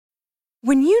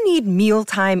When you need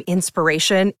mealtime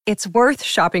inspiration, it's worth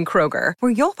shopping Kroger,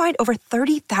 where you'll find over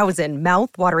 30,000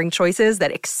 mouth-watering choices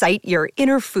that excite your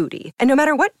inner foodie. And no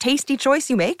matter what tasty choice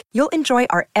you make, you'll enjoy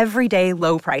our everyday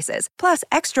low prices, plus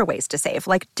extra ways to save,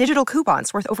 like digital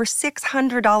coupons worth over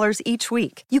 $600 each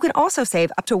week. You can also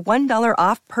save up to $1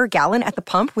 off per gallon at the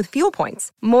pump with fuel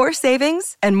points. More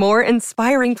savings and more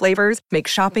inspiring flavors make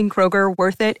shopping Kroger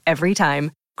worth it every time.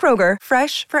 Kroger,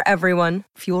 fresh for everyone.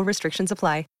 Fuel restrictions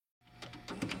apply.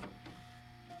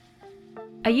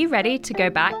 Are you ready to go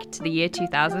back to the year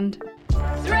 2000? 3, 2,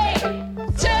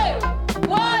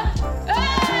 1,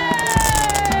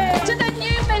 to the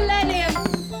new millennium!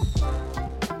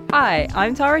 Hi,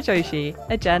 I'm Tara Joshi,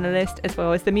 a journalist as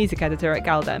well as the music editor at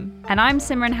Galdem. And I'm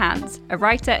Simran Hans, a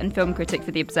writer and film critic for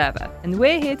The Observer. And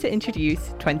we're here to introduce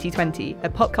 2020, a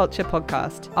pop culture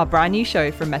podcast, our brand new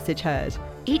show from Message Heard.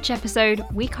 Each episode,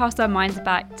 we cast our minds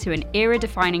back to an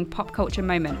era-defining pop culture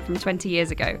moment from 20 years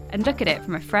ago and look at it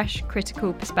from a fresh,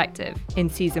 critical perspective. In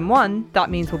season 1, that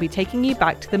means we'll be taking you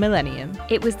back to the millennium.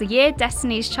 It was the year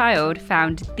Destiny's Child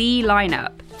found the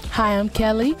lineup. Hi, I'm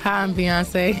Kelly. Hi, I'm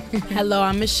Beyonce. Hello,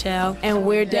 I'm Michelle. And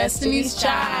we're Destiny's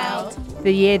Child.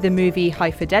 The year the movie High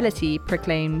Fidelity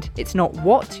proclaimed it's not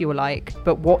what you like,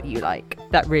 but what you like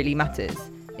that really matters,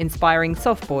 inspiring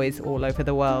soft boys all over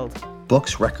the world.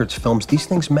 Books, records, films, these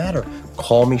things matter.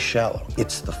 Call me shallow.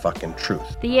 It's the fucking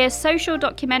truth. The year's social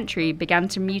documentary began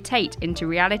to mutate into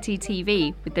reality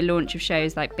TV with the launch of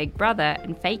shows like Big Brother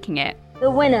and Faking It.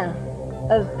 The winner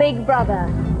of Big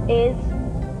Brother is...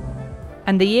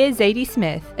 And the year Zadie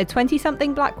Smith, a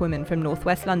 20-something black woman from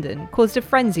northwest London, caused a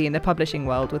frenzy in the publishing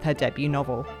world with her debut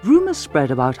novel. Rumours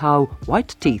spread about how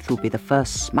White Teeth will be the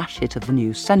first smash hit of the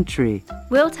new century.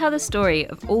 We'll tell the story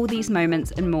of all these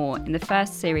moments and more in the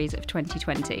first series of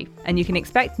 2020. And you can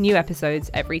expect new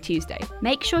episodes every Tuesday.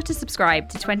 Make sure to subscribe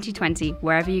to 2020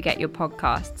 wherever you get your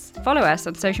podcasts. Follow us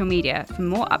on social media for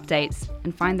more updates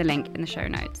and find the link in the show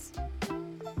notes.